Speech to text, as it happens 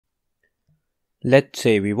Let's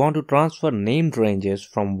say we want to transfer named ranges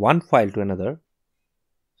from one file to another.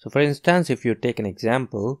 So for instance, if you take an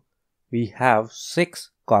example, we have 6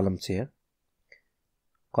 columns here.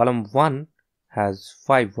 Column 1 has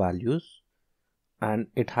 5 values and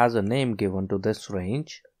it has a name given to this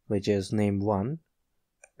range, which is name 1.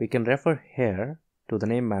 We can refer here to the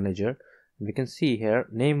name manager. We can see here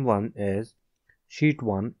name 1 is sheet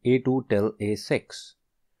 1 A2 till A6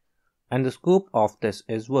 and the scope of this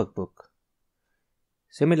is workbook.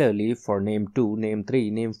 Similarly, for name 2, name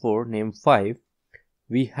 3, name 4, name 5,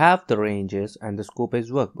 we have the ranges and the scope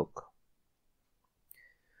is workbook.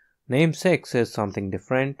 Name 6 is something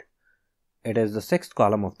different. It is the 6th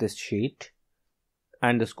column of this sheet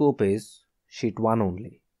and the scope is sheet 1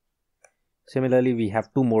 only. Similarly, we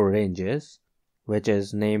have 2 more ranges, which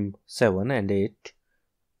is name 7 and 8.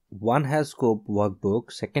 One has scope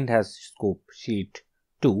workbook, second has scope sheet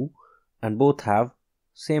 2, and both have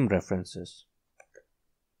same references.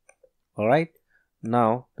 Alright,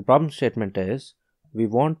 now the problem statement is we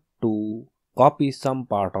want to copy some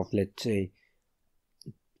part of, let's say,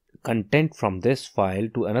 content from this file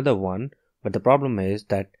to another one, but the problem is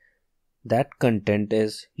that that content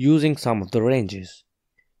is using some of the ranges.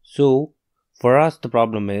 So for us the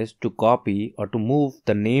problem is to copy or to move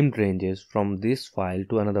the named ranges from this file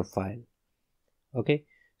to another file. Okay,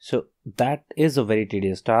 so that is a very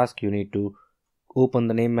tedious task. You need to open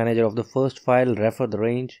the name manager of the first file, refer the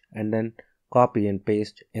range, and then copy and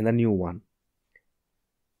paste in the new one.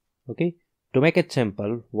 Okay, to make it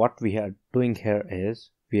simple, what we are doing here is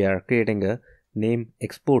we are creating a name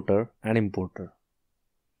exporter and importer.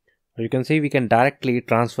 You can see we can directly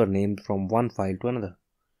transfer names from one file to another.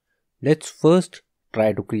 Let's first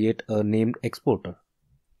try to create a named exporter.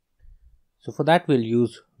 So for that we'll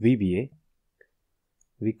use VBA.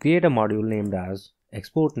 We create a module named as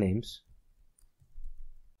export names.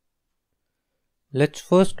 Let's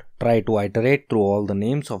first try to iterate through all the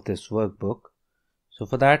names of this workbook. So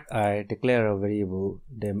for that I declare a variable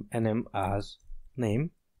nm as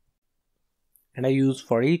name and I use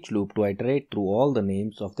for each loop to iterate through all the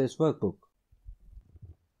names of this workbook.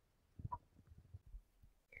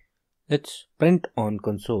 Let's print on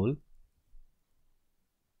console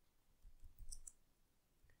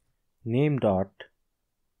name dot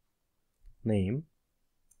name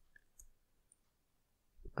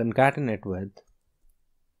concatenate with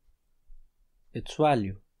its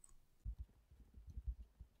value.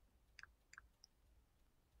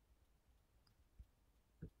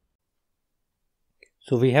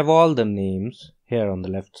 So we have all the names here on the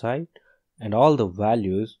left side and all the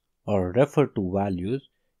values or refer to values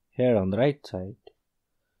here on the right side.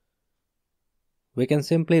 We can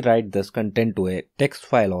simply write this content to a text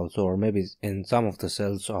file also, or maybe in some of the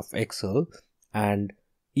cells of Excel, and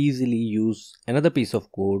easily use another piece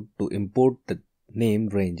of code to import the name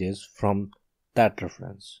ranges from that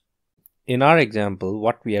reference. In our example,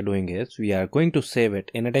 what we are doing is we are going to save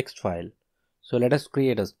it in a text file. So let us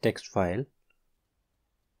create a text file.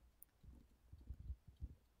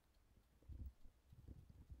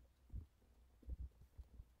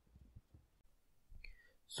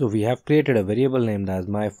 So we have created a variable named as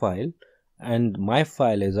myFile, and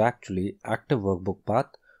myFile is actually active workbook path,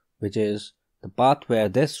 which is the path where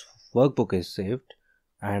this workbook is saved,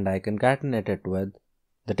 and I concatenate it with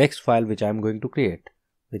the text file which I am going to create,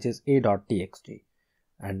 which is a.txt,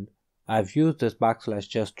 and I've used this backslash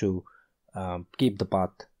just to keep the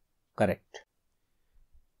path correct.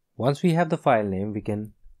 Once we have the file name, we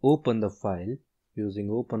can open the file using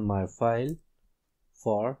open myFile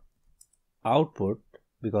for output,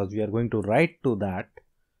 because we are going to write to that.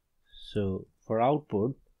 So for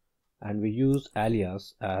output, and we use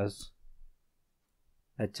alias as,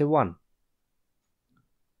 let's say, 1.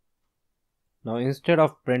 Now instead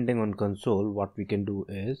of printing on console, what we can do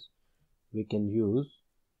is we can use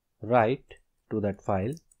write to that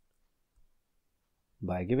file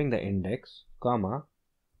by giving the index comma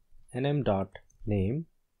nm.name,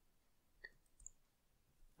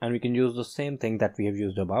 and we can use the same thing that we have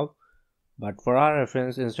used above. But for our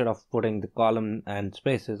reference, instead of putting the column and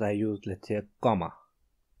spaces, I used, let's say, a comma.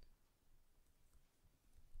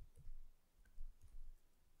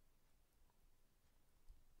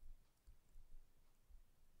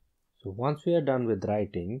 So once we are done with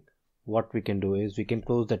writing, what we can do is we can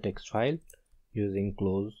close the text file using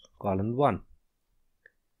close colon 1.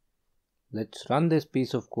 Let's run this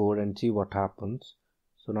piece of code and see what happens.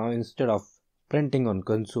 So now instead of printing on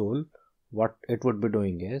console, what it would be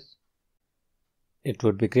doing is it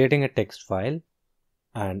would be creating a text file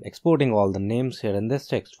and exporting all the names here in this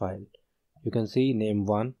text file. You can see name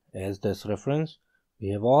 1 is this reference. We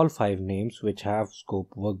have all 5 names which have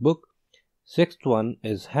scope workbook. Sixth one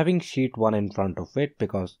is having sheet 1 in front of it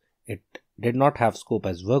because it did not have scope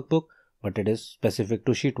as workbook, but it is specific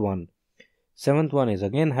to sheet 1. Seventh one is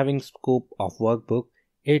again having scope of workbook.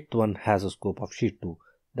 Eighth one has a scope of sheet 2.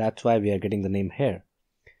 That's why we are getting the name here.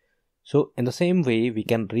 So in the same way, we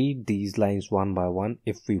can read these lines one by one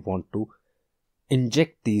if we want to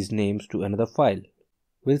inject these names to another file.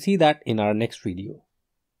 We'll see that in our next video.